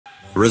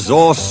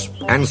resource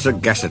and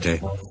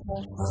sagacity.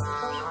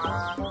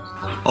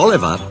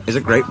 Oliver is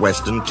a Great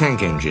Western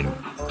tank engine.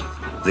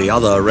 The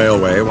other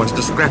railway wanted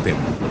to scrap him,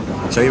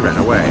 so he ran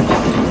away.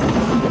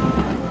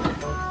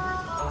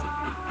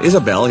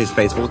 Isabel, his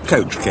faithful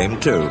coach, came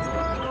too,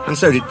 and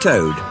so did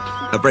Toad,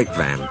 a brake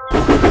van.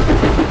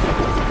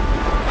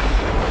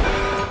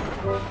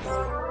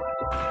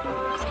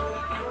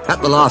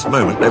 At the last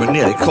moment, they were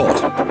nearly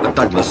caught, but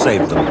Douglas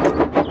saved them.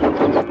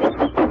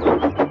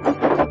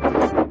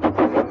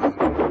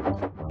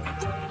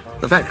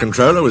 The Fat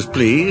Controller was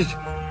pleased,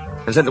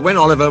 and said that when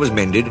Oliver was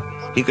mended,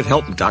 he could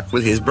help Duck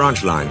with his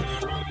branch line.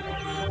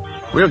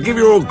 "We'll give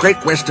you all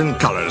Great Western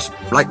colours,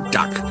 like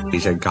Duck," he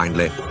said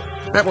kindly.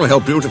 "That will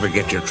help you to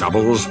forget your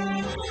troubles."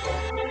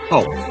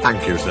 "Oh,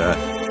 thank you, sir,"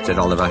 said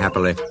Oliver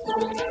happily.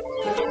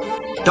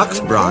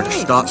 Duck's branch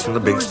starts from the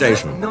big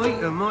station.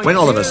 When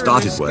Oliver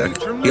started work,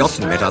 he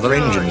often met other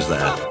engines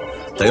there.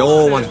 They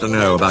all wanted to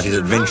know about his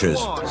adventures.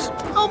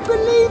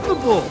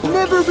 Unbelievable!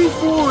 Never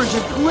before has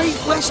a Great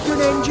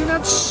Western engine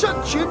had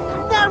such a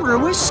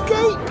narrow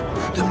escape.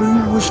 The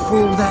moon was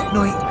full that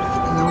night,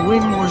 and the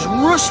wind was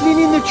rustling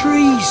in the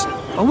trees.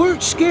 I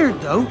weren't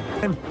scared, though.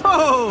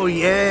 Oh,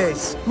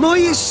 yes. My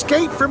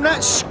escape from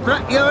that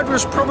scrapyard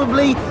was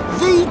probably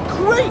the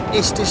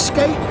greatest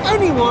escape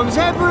anyone's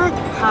ever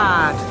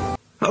had.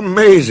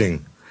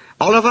 Amazing!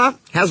 Oliver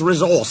has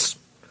resource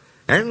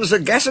and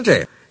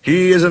sagacity.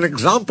 He is an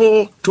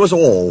example to us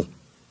all.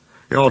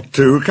 You're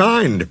too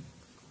kind.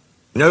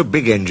 No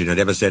big engine had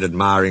ever said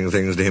admiring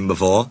things to him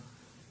before.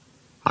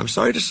 I'm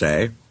sorry to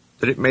say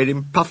that it made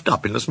him puffed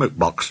up in the smoke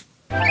box.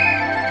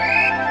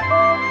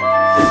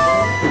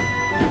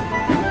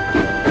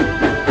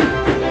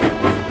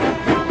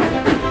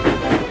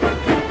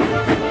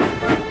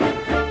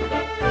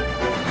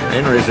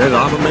 Henry says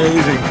I'm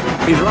amazing.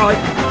 He's right.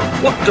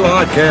 What do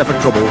I care for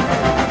trouble?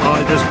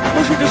 I just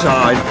push it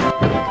aside.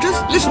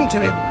 Just listen to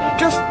him.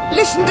 Just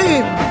listen to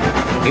him.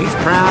 He's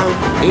proud.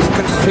 He's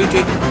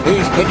conceited.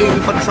 He's heading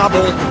for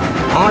trouble.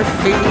 I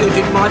feel it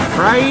in my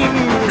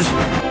frames.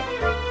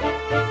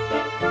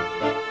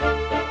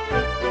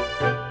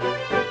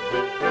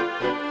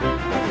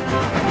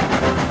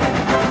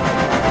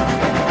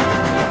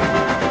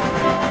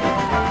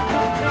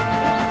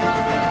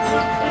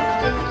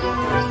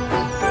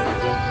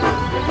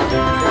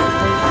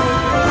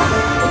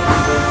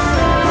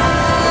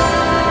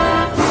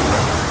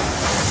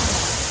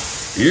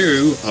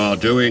 You are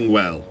doing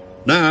well.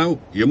 Now,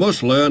 you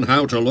must learn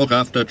how to look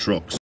after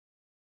trucks.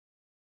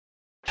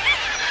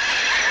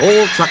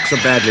 All trucks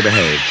are badly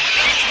behaved.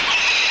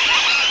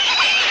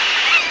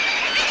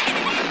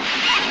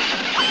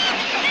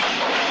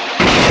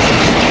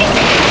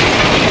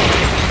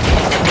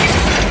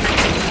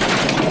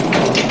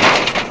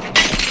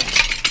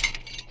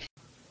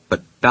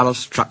 But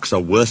ballast trucks are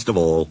worst of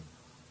all.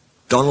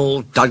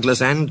 Donald,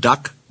 Douglas and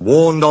Duck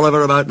warned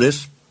Oliver about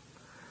this.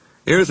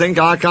 "You think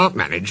I can't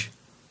manage?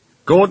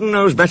 Gordon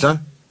knows better.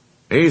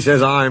 He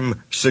says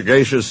I'm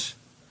sagacious.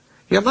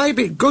 You may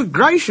be good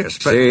gracious,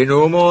 but say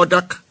no more,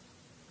 Duck.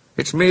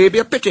 It's maybe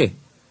a pity,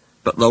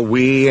 but the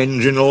wee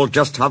engine'll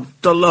just have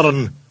to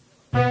learn."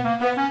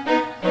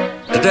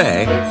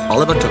 Today,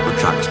 Oliver took the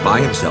trucks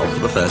by himself for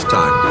the first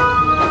time.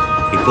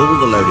 He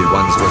pulled the loaded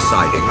ones to a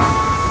siding,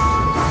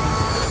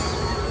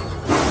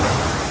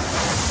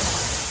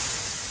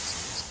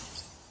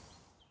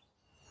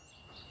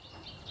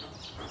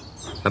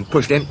 and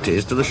pushed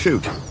empties to the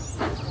chute.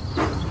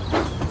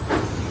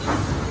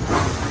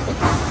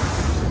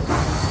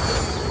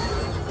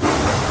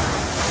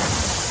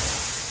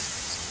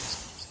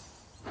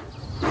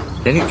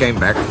 Then he came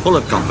back full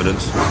of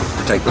confidence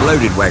to take the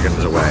loaded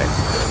wagons away.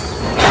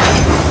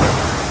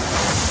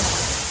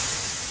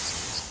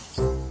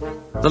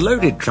 The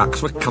loaded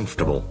trucks were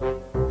comfortable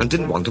and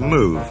didn't want to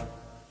move.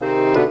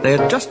 They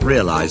had just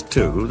realised,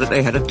 too, that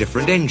they had a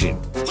different engine.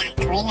 "Jack,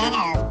 we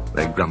know.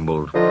 They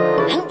grumbled.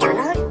 And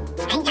Donald.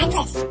 And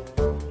Douglas.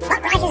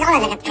 What right is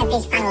Oliver to poke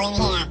his funnel in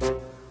here?"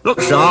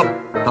 "Look sharp,"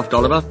 puffed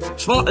Oliver.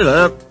 "Smartly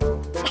there."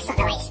 "That's not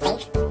the way to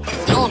speak.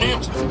 Pay him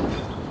out."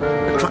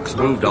 The trucks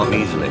moved off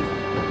easily.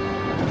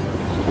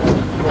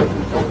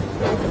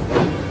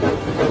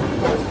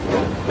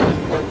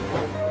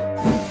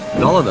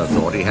 Oliver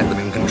thought he had them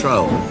in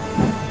control.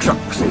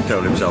 "Trucks," he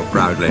told himself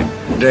proudly,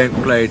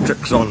 "don't play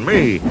tricks on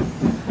me.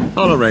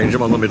 I'll arrange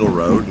them on the middle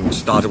road and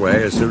start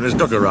away as soon as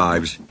Duck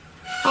arrives.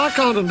 I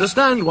can't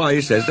understand why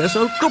he says they're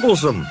so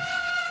troublesome."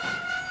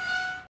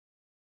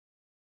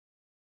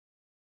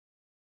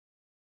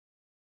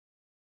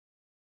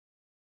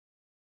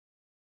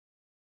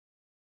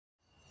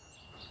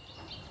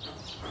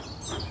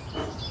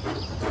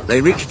 They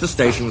reached the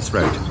station's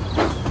throat.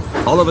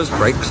 Oliver's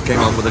brakes came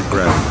on with a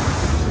groan.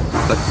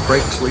 But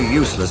brakes were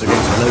useless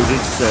against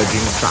loaded,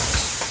 surging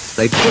trucks.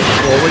 They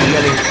pushed forward,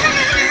 yelling.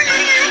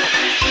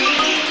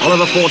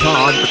 Oliver fought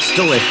hard, but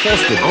still they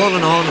forced him on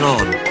and on and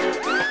on.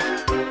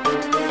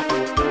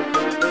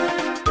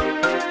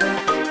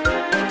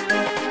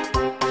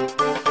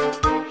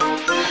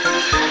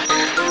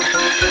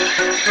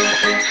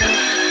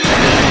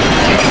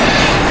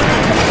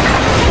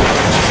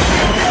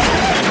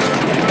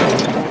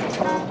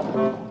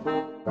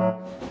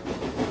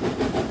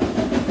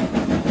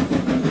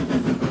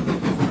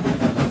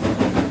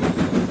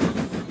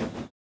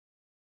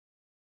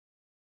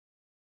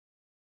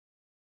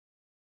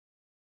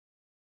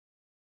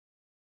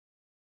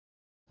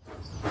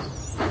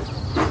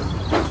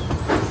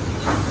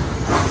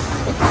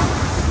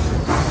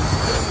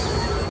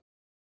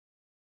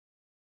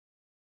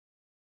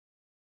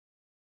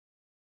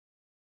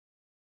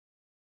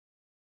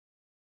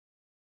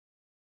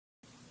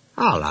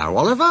 Hello,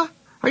 Oliver.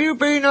 Are you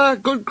being a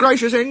good,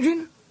 gracious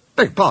engine?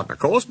 Beg pardon, of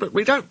course, but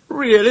we don't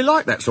really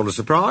like that sort of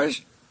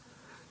surprise.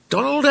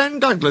 Donald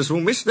and Douglas will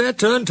miss their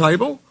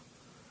turntable.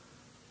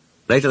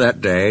 Later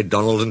that day,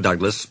 Donald and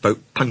Douglas spoke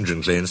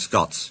pungently in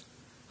Scots,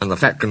 and the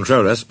Fat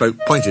Controller spoke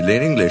pointedly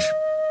in English.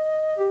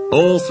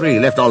 All three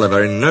left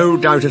Oliver in no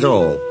doubt at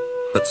all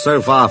that so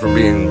far from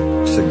being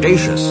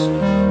sagacious,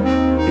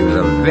 he was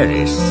a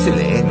very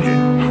silly engine.